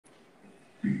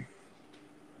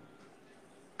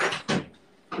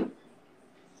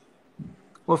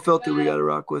What filter we gotta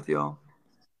rock with, y'all?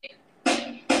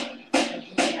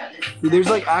 Dude, there's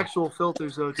like actual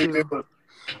filters though too.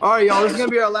 All right, y'all. This is gonna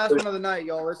be our last one of the night,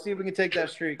 y'all. Let's see if we can take that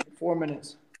streak. 4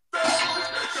 minutes.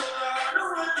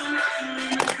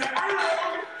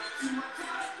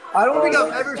 I don't think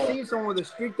I've ever seen someone with a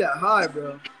streak that high,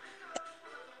 bro.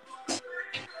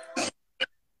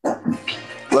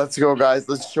 Let's go, guys.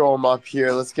 Let's show them up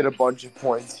here. Let's get a bunch of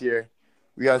points here.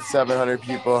 We got 700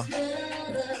 people.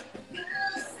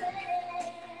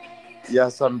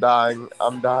 Yes, I'm dying.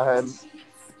 I'm dying.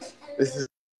 This is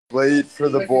late for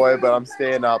the boy, but I'm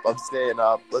staying up. I'm staying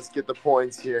up. Let's get the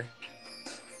points here.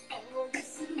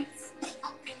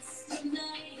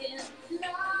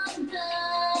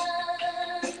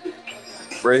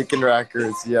 Breaking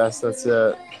records. Yes, that's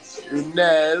it.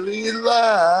 Nelly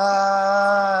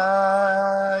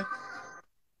like.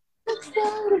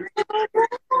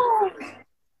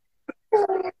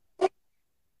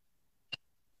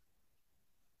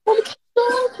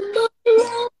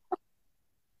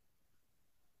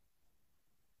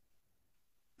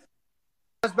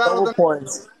 Double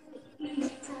points.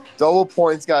 Double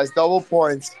points, guys. Double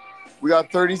points. We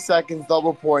got 30 seconds,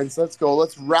 double points. Let's go.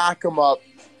 Let's rack them up.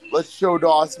 Let's show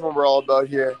Dawson what we're all about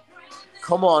here.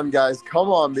 Come on, guys. Come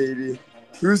on, baby.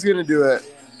 Who's going to do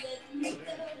it?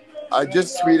 I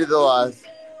just tweeted the live.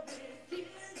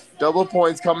 Double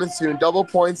points coming soon. Double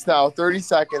points now. 30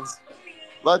 seconds.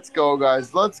 Let's go,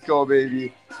 guys. Let's go,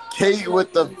 baby. Kate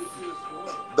with the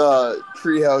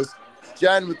treehouse.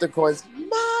 Jen with the coins.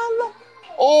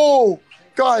 Oh,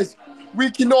 guys,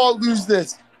 we cannot lose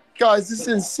this. Guys, this is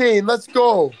insane. Let's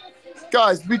go.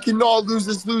 Guys, we cannot lose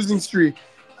this losing streak.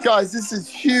 Guys, this is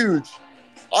huge.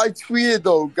 I tweeted,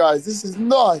 though, guys. This is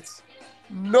nuts.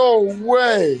 No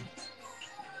way.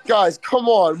 Guys, come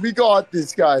on. We got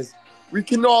this, guys. We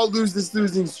cannot lose this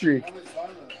losing streak.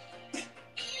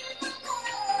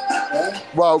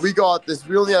 Wow, we got this.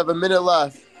 We only have a minute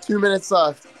left. 2 minutes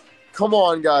left. Come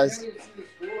on, guys.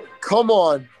 Come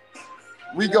on.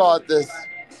 We got this.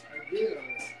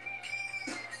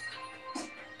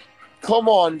 Come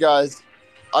on, guys.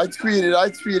 I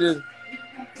tweeted.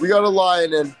 We got a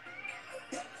lion in.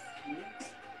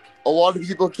 A lot of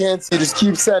people can't see. Just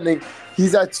keep sending.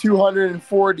 He's at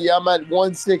 240. I'm at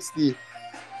 160.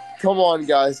 Come on,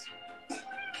 guys.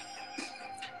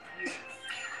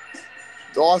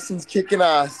 Dawson's kicking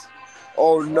ass.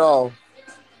 Oh, no.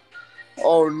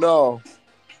 Oh, no.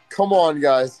 Come on,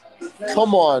 guys.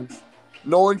 Come on.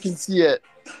 No one can see it.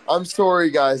 I'm sorry,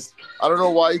 guys. I don't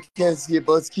know why you can't see it,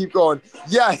 but let's keep going.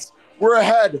 Yes, we're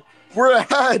ahead. We're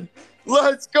ahead.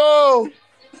 Let's go.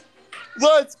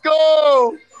 Let's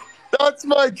go. That's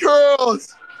my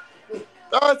girls.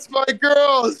 That's my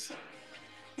girls.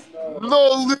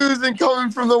 No losing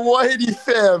coming from the Whitey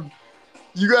fam.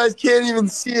 You guys can't even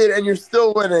see it, and you're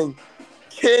still winning.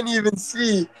 Can't even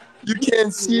see. You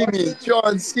can't see me.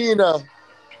 John Cena.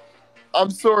 I'm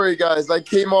sorry, guys. I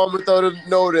came on without a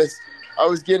notice. I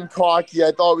was getting cocky.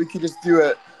 I thought we could just do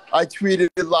it. I tweeted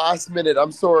it last minute.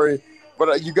 I'm sorry.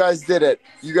 But you guys did it.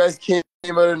 You guys came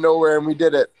out of nowhere, and we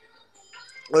did it.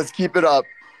 Let's keep it up.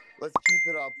 Let's keep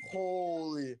it up.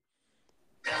 Holy.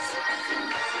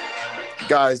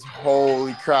 Guys,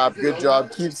 holy crap. Good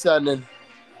job. Keep sending.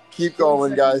 Keep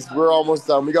going, guys. We're almost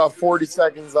done. We got 40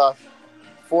 seconds left.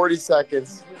 40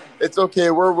 seconds. It's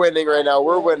okay. We're winning right now.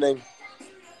 We're winning.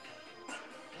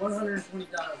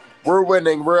 120,000. We're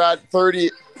winning. We're at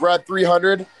 30. We're at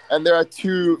 300, and they're at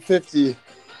 250.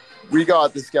 We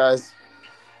got this, guys.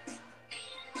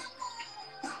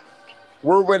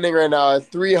 We're winning right now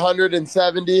at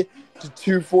 370 to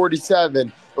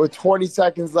 247 with 20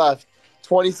 seconds left.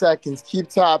 20 seconds. Keep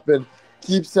tapping.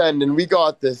 Keep sending. We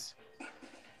got this.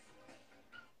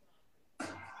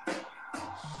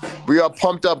 We got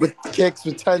pumped up with kicks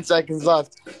with 10 seconds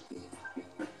left.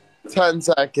 10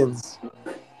 seconds.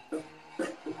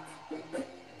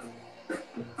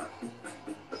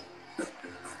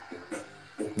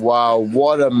 Wow,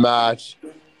 what a match.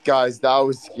 Guys, that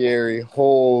was scary.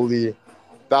 Holy,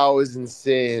 that was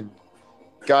insane.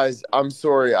 Guys, I'm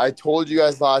sorry. I told you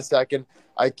guys last second.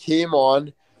 I came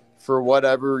on for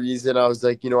whatever reason. I was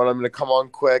like, you know what, I'm going to come on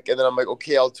quick. And then I'm like,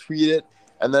 okay, I'll tweet it.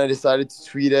 And then I decided to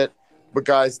tweet it. But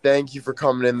guys, thank you for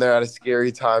coming in there at a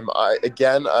scary time.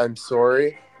 I'm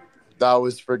sorry. That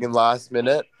was friggin' last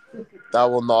minute. That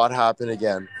will not happen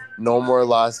again. No more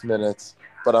last minutes.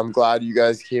 But I'm glad you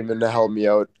guys came in to help me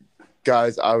out.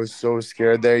 Guys, I was so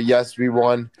scared there. Yes, we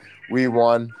won. We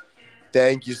won.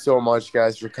 Thank you so much,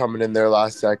 guys, for coming in there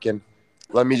last second.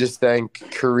 let me just thank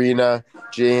Karina,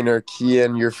 Jane, or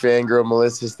Kian, your fangirl,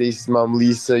 Melissa, Stacy's mom,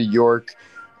 Lisa, York,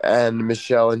 and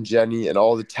Michelle and Jenny, and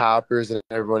all the tappers and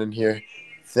everyone in here.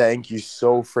 Thank you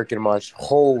so freaking much.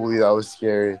 Holy, that was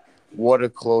scary. What a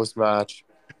close match.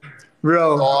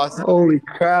 Bro, Awesome. holy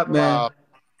crap, man. Wow.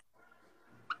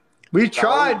 We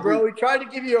tried, bro. We tried to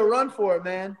give you a run for it,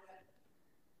 man.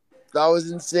 That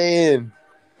was insane.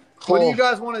 What do you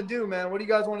guys want to do, man? What do you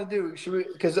guys want to do? Should we?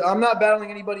 Because I'm not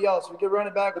battling anybody else. We could run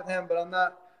it back with him, but I'm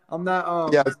not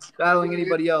battling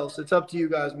anybody else. It's up to you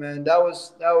guys, man. That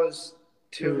was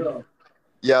two.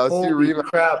 Yeah, let's do a Holy rematch.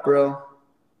 crap, bro.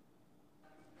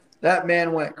 That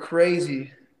man went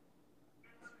crazy.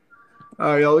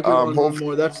 All right, y'all. We can run one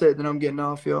more. That's it. Then I'm getting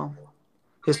off, y'all.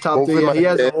 His top three. Yeah, he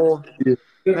has a whole.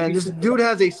 Man, this dude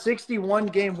has a 61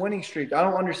 game winning streak. I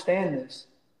don't understand this.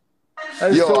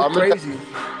 That is so crazy.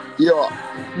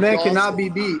 Man Dawson cannot be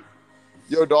beat.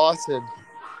 Yo, Dawson.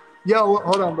 Yo,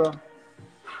 hold on, bro.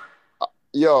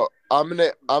 Yo, I'm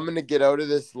gonna get out of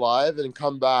this live and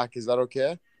come back. Is that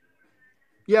okay?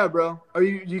 Yeah, bro. Are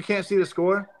you can't see the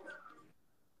score?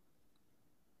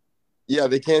 Yeah,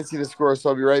 they can't see the score, so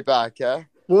I'll be right back, yeah?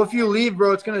 Well, if you leave,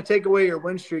 bro, it's gonna take away your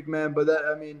win streak, man. But that,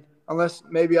 I mean, unless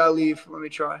maybe I leave. Let me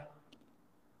try.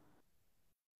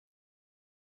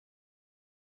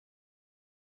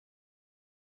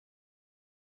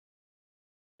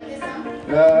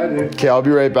 Okay, I'll be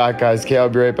right back, guys. Okay, I'll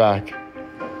be right back.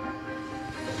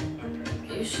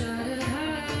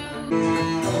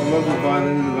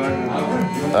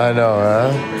 I know,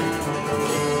 huh?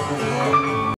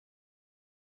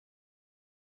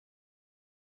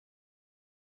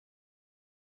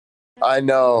 I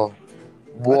know.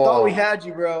 Whoa. I thought we had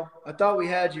you, bro. I thought we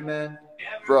had you, man.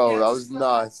 Bro, that was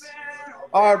nuts.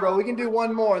 All right, bro. We can do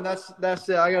one more, and that's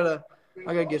it. I gotta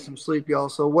get some sleep, y'all.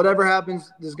 So whatever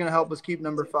happens is gonna help us keep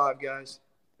number 5, guys.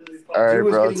 All right, he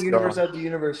was bro. getting universe at the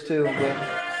universe too, but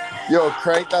yo,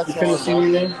 crank that song. Couldn't see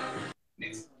anything.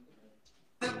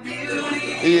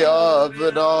 The of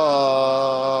it all,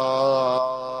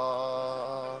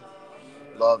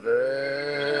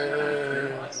 lovers.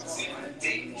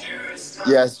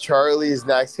 Yes, Charlie's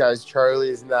next, guys.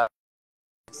 Charlie's next.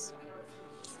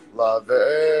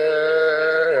 Lovers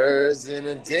in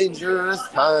a dangerous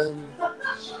time.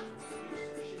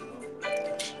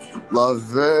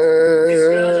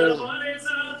 Lovers.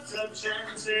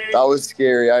 That was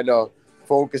scary. I know.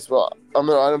 Focus. Well,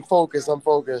 I'm focused. I'm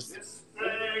focused.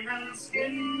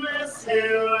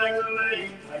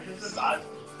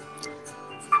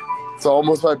 It's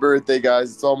almost my birthday,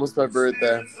 guys. It's almost my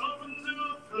birthday.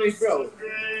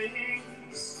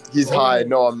 He's high.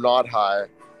 No, I'm not high.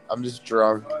 I'm just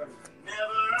drunk.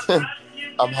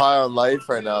 I'm high on life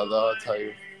right now, though, I'll tell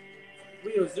you.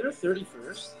 Wait, was there a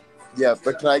 31st? Yeah,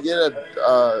 but can I get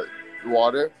a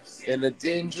water? In a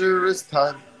dangerous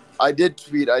time. I did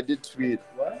tweet.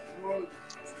 What?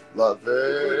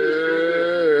 Lovers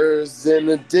in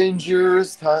a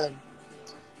dangerous time.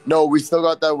 No, we still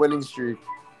got that winning streak.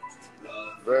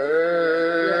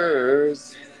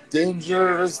 Lovers,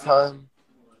 dangerous time.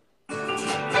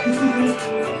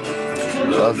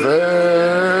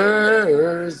 Lovers.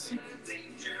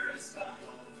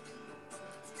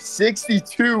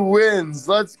 62 wins.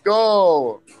 Let's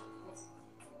go.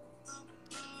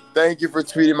 Thank you for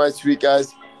tweeting my tweet,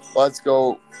 guys. Let's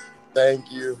go.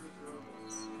 Thank you.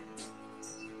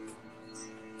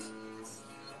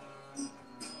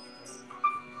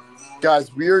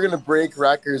 Guys, we are going to break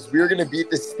records. We are going to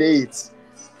beat the States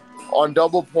on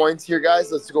double points here,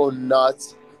 guys. Let's go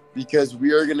nuts because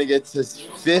we are going to get to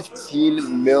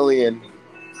 15 million.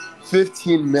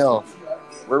 15 mil.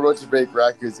 We're about to break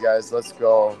records, guys. Let's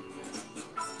go.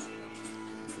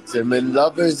 Tim and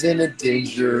lovers in a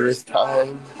dangerous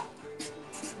time.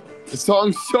 The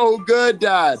song's so good,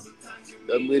 Dad.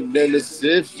 I'm within as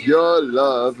if your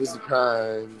love is a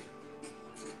crime.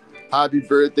 Happy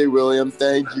birthday, William.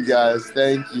 Thank you, guys.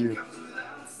 Thank you.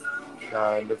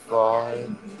 Kind of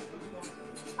fun.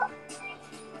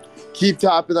 Keep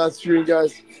tapping that screen,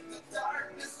 guys.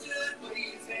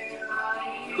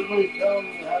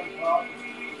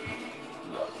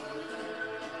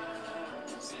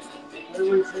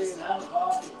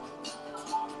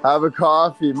 Have a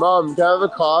coffee. Mom, can I have a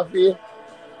coffee?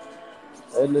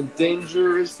 And a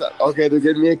dangerous... Okay, they're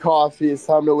getting me a coffee. It's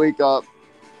time to wake up.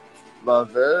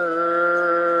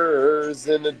 Lovers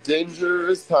in a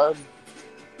dangerous time.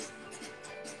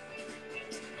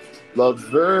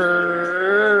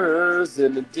 Lovers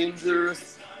in a dangerous...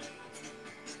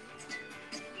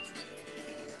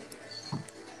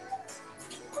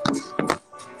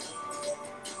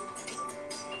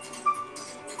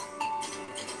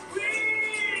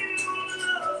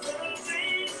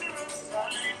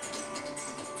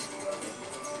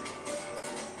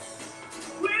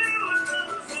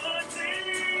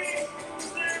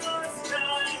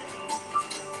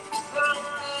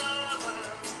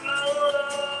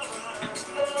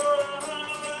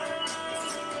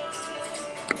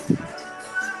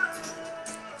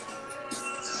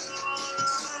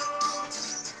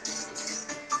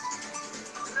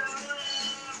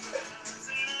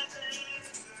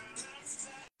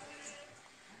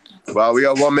 Wow, we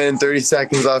got 1 minute and 30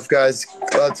 seconds left, guys.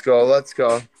 Let's go. Let's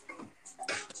go.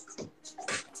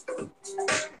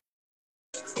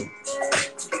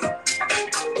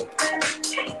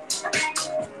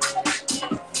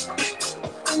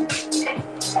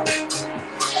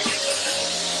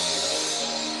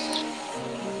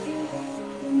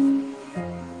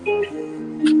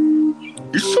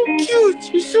 You're so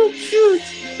cute. You're so cute.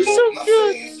 You're so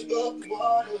cute.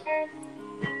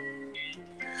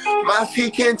 My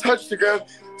feet can't touch the ground,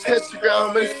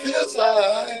 but it feels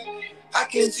like I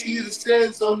can see the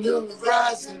sands on the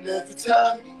horizon every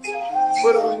time.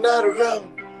 But I'm not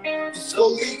around. You're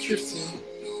slowly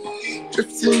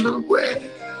drifting away.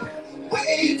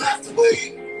 Wave after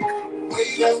wave,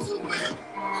 wave after wave.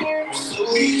 I'm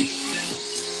slowly drifting.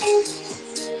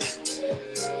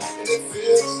 And it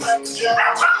feels like a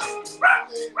giant.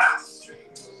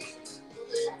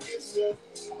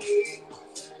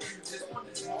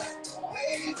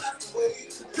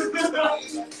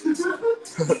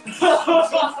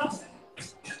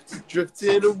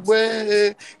 Drifting away,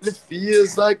 and it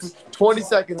feels like 20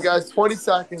 seconds, guys. 20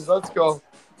 seconds. Let's go.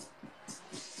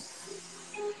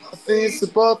 My feet's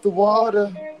above the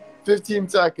water. 15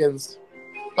 seconds.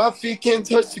 My feet can't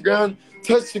touch the ground,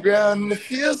 and it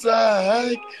feels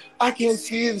like I can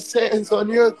see the sands on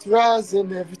your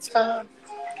horizon every time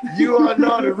you are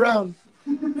not around.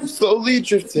 I'm slowly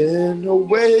drifting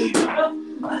away.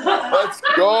 Let's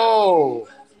go.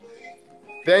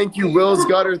 Thank you, Wills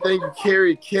Gutter. Thank you,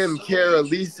 Carrie, Kim, Kara,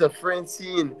 Lisa,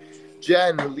 Francine,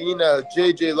 Jen, Lena,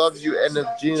 JJ loves you, and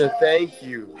Gina. Thank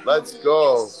you. Let's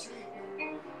go.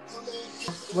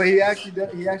 Wait, he actually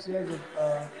has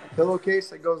a pillowcase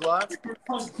that goes live?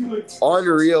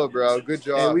 Unreal, bro. Good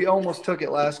job. Hey, we almost took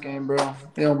it last game, bro.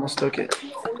 We almost took it.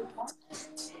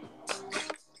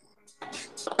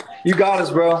 You got us,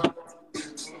 bro.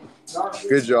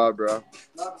 Good job, bro.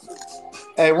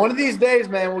 Hey, one of these days,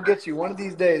 man, we'll get you. One of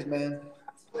these days, man.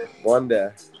 One day.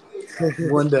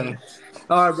 One day.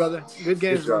 All right, brother. Good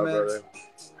games, Good job, man. brother.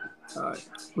 All right.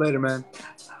 Later, man.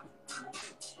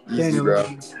 Easy, Daniel,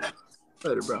 bro.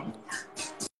 Later, bro.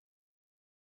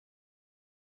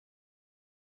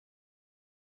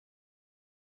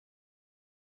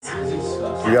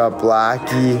 We got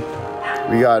Blackie.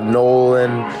 We got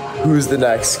Nolan. Who's the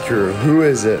next crew? Who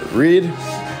is it? Reed?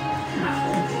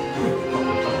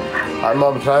 Hi,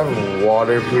 Mom. Can I have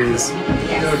water, please?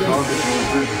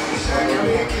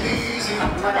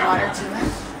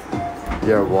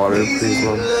 Yeah, water, please,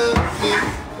 Mom.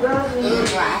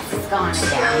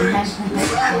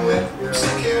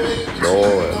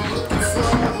 Nolan.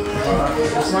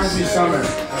 This reminds me of summer.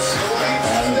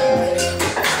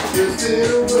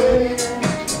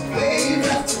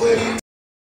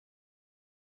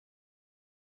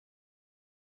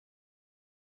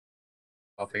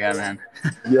 Off again, man.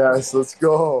 Yes, let's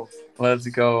go. Let's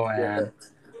go, man.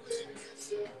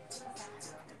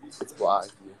 It's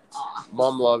Blackie.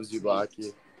 Mom loves you,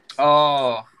 Blackie.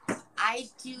 Oh, I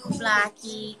do,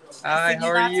 Blackie. hi, how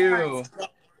are you?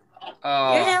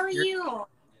 Oh, How are you?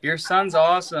 your son's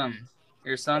awesome.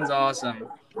 Your son's awesome.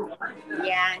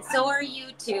 Yeah, and so are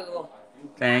you too.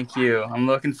 Thank you. I'm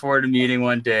looking forward to meeting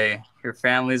one day. Your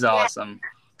family's awesome.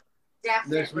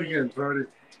 Definitely. Next weekend, party.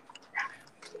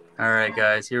 All right,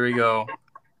 guys, here we go.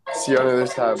 See you on the other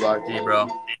side, Blackie. Hey, bro.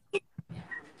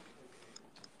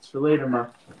 See you later, man.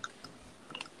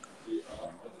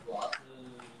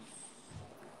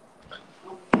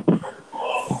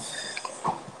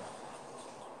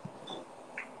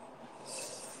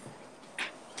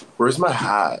 Where's my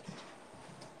hat?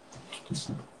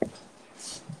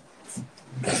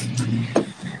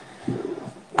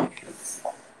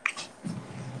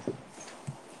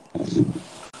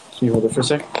 Can you hold it for a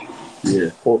sec? Yeah.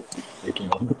 Hold. You can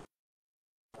hold it.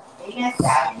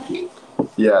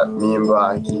 Yeah, me and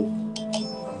Blackie.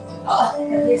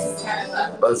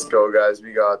 Let's go, guys.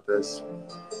 We got this.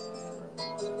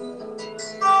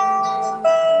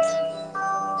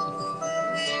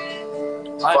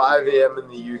 Hi. 5 a.m. in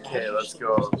the UK. Let's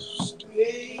go.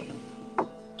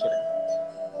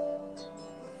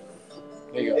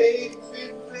 There you go.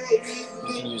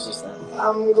 You can use this then.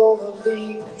 I'm gonna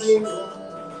leave you.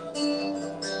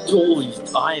 Holy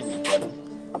Ivy, buddy.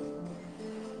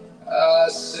 I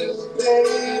said,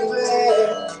 baby,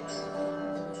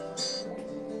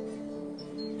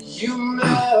 you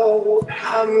know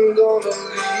I'm gonna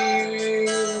leave you.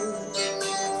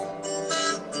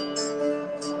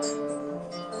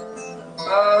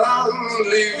 I'll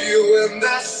leave you in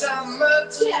the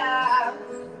summertime.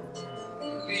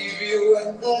 Leave you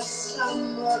when the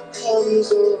summer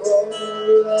comes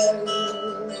around.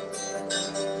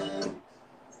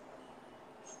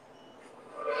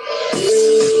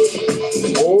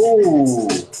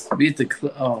 beat the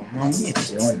oh, man, what are you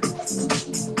doing?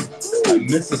 I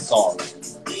missed the song.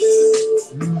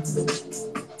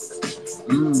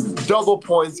 Double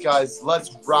points, guys.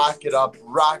 Let's rack it up.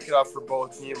 Rack it up for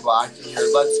both me and Blackie here.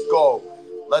 Let's go.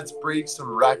 Let's break some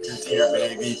records here,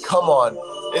 baby. Come on.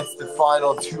 It's the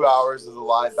final 2 hours of the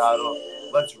live battle.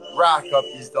 Let's rack up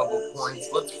these double points.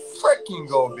 Let's freaking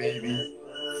go, baby.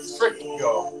 Freaking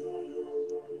go.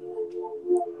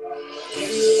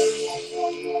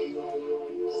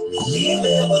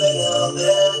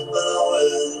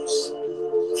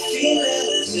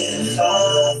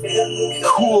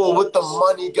 Cool with the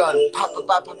money gun. Pop, pop,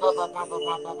 pop, pop, pop, pop, pop,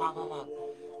 pop, pop, pop, pop.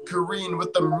 Kareen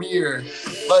with the mirror.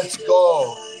 Let's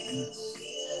go.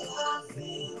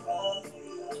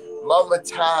 Mama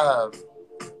Tab.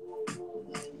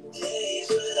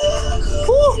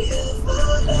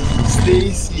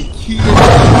 Stacy Keaton.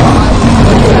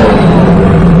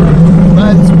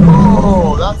 Let's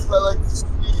go. That's what I like to see.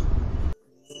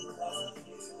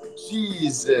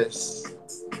 Jesus.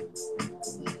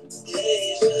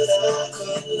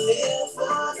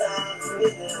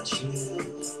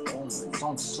 Oh, it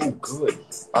sounds so good.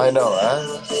 I know, man.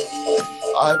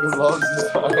 Ivan loves this.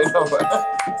 I know, man.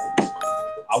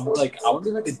 I would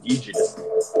be like a DJ.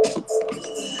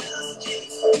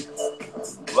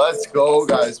 Let's go,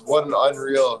 guys. What an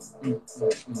unreal.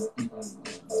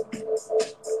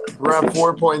 We're at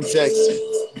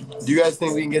 4.6. Do you guys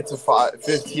think we can get to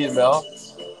 15 mil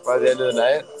by the end of the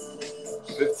night?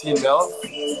 15 mil?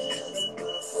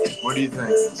 What do you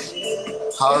think?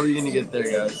 How are we going to get there,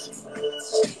 guys?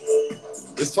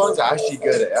 This song's actually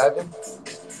good, eh, Ivan?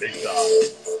 Big time.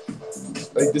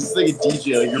 Like, this is like a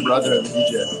DJ, like your brother and a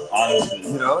DJ. Honestly.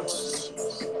 You know?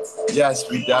 Yes,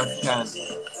 we definitely can.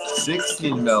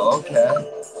 16 mil, okay.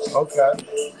 Okay.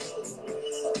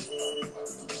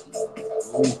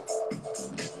 Ooh.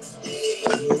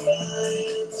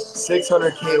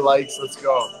 600K likes, let's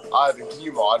go. Ivan, can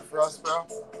you mod for us, bro?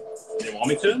 You want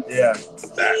me to? Yeah.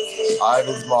 Back.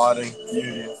 Ivan's modding.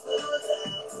 Beauty.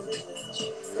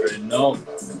 You already know.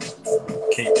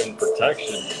 Keeping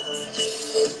protection.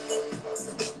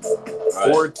 Right.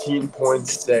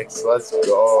 14.6. Let's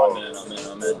go. I'm in.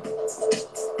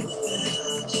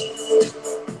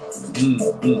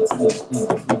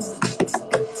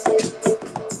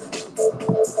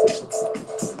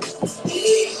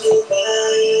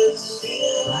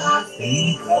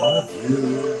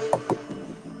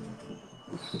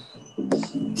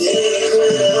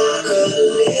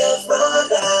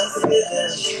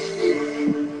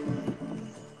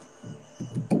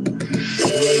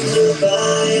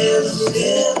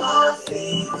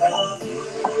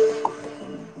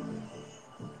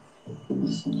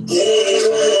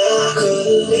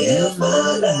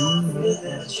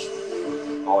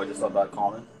 Oh, I just saw that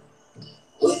comment.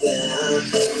 I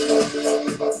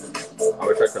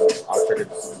wish I could.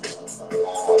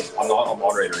 I'm not a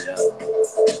moderator yet.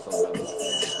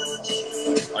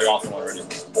 I got someone already.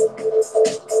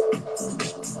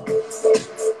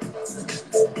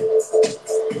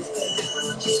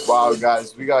 Wow,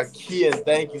 guys, we got Kian.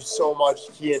 Thank you so much,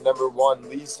 Kian. Number 1,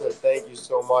 Lisa. Thank you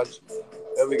so much.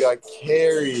 Then we got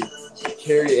Carrie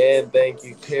Ann. Thank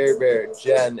you, Carrie Bear,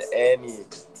 Jen, Annie,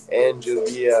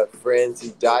 Angelia,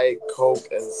 Francie, Diet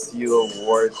Coke, and CeeLo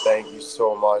Ward. Thank you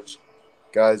so much,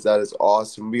 guys. That is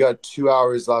awesome. We got 2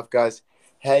 hours left, guys.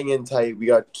 Hang in tight. We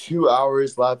got 2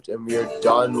 hours left, and we are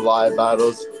done live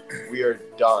battles. We are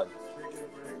done.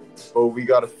 But we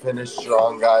got to finish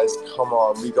strong, guys. Come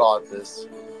on. We got this.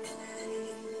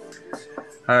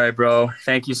 All right, bro.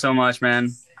 Thank you so much,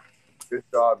 man. Good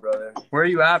job, brother. Where are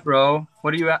you at, bro?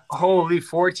 What are you at? Holy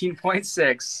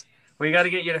 14.6. We got to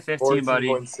get you to 15, buddy.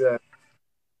 14.6.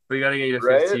 We got to get you to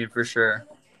 15 right? For sure.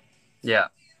 Yeah.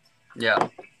 All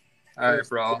right,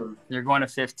 bro. You're going to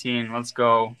 15. Let's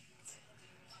go.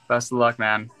 Best of luck,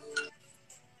 man.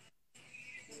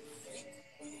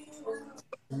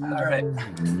 All right.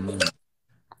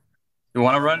 You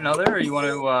want to run another, or you want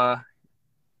to?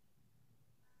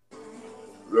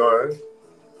 Right.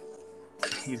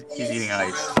 He's eating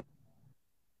ice.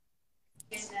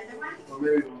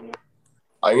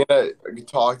 I'm gonna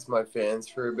talk to my fans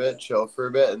for a bit, chill for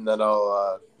a bit, and then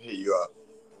I'll hit you up.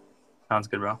 Sounds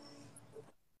good, bro.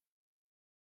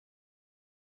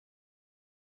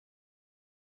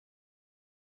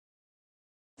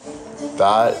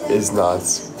 That is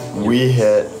nuts. We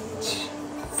hit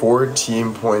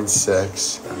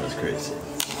 14.6. That's crazy.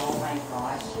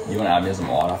 You want to add me as a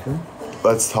mod after?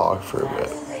 Let's talk for a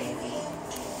bit.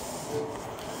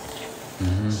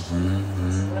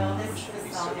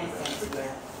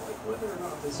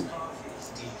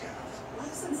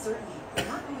 Less uncertainty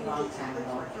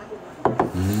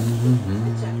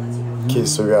Okay,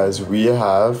 so guys, we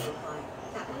have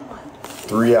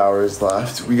 3 hours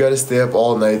left. We gotta stay up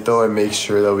all night though and make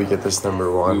sure that we get this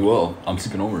number one. We will. I'm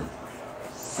sleeping over.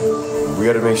 We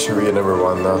gotta make sure we get number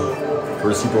one though.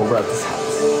 We're sleeping over at this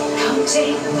house.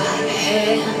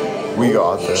 We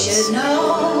got this.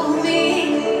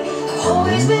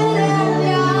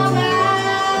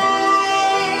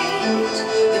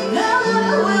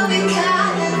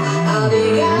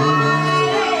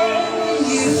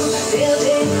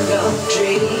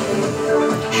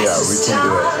 Yeah, we can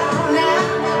do it.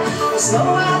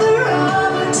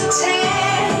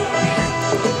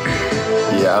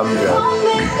 Yeah, I'm good.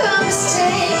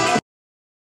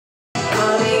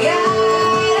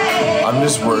 I'm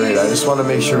just worried. I just want to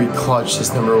make sure we clutch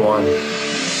this number one.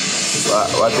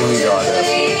 I think we got it.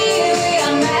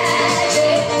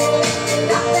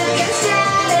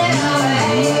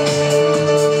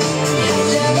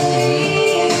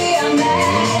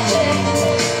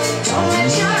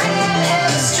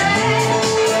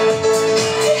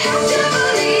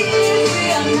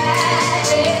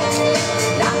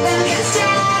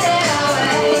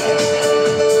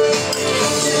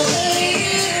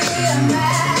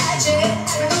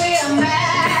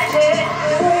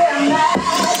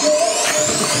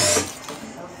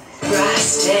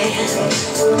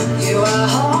 You are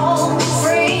home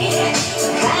free,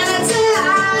 planets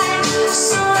alive,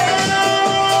 so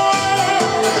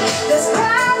there's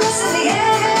promise in the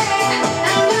air,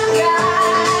 and I'm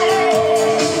guiding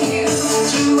you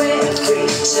through every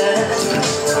turn.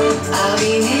 I'll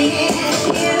be near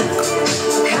you,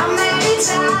 come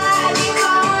anytime you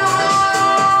call,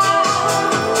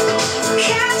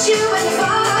 catch you in the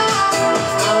fall,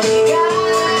 I'll be guiding.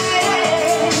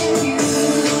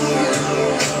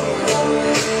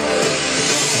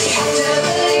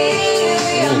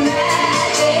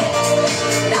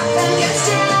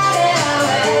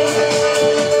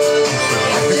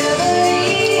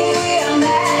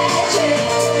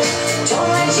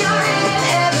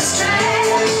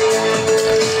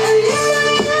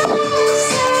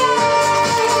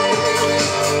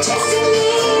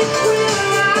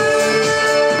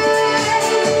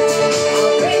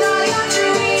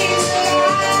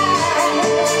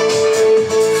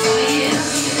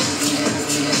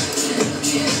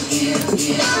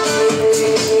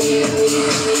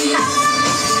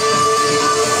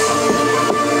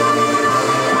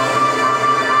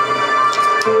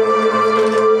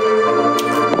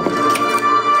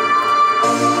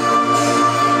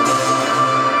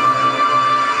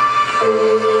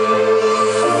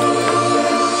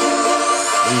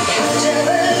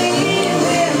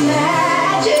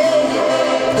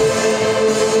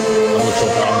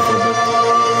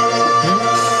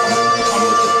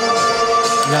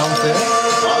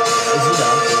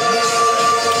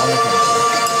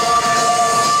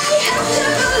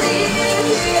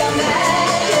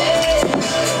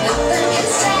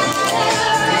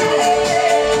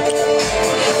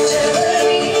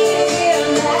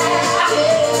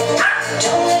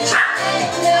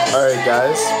 Alright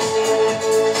guys,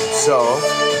 so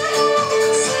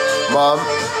Mom,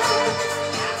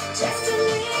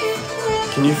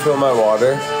 can you fill my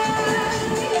water?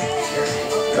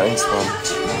 Thanks, Mom.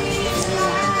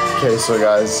 Okay, so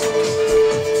guys,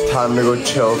 time to go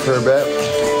chill for a bit.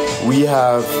 We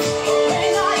have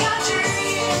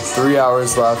 3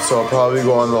 hours left, so I'll probably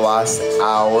go on the last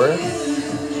hour.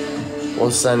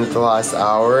 We'll send it the last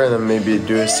hour and then maybe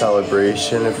do a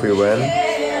celebration if we win.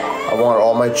 I want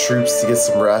all my troops to get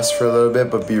some rest for a little bit,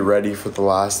 but be ready for the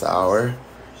last hour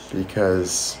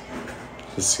because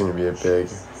this is gonna be a big.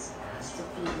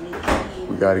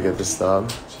 We gotta get this done.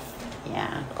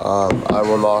 Yeah. I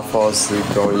will not fall asleep.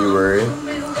 Don't you worry.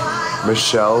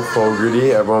 Michelle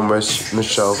Fogarty, everyone wish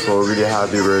Michelle Fogarty a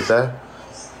happy birthday.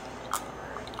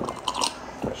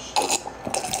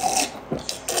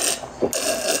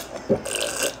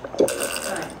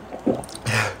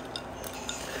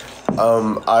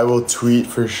 I will tweet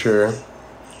for sure.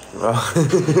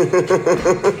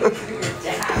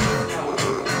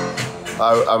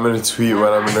 I'm gonna tweet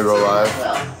when I'm gonna go live.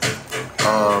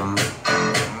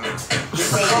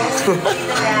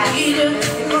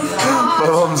 My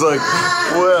mom's like,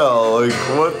 well, like,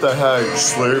 what the heck,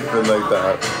 slurping like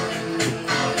that.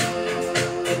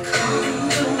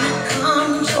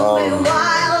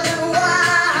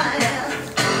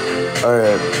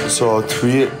 Alright, so I'll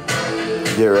tweet.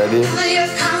 Get ready.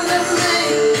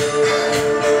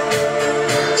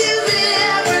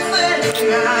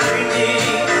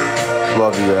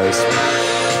 Love you guys.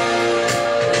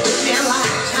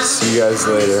 See you guys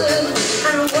later.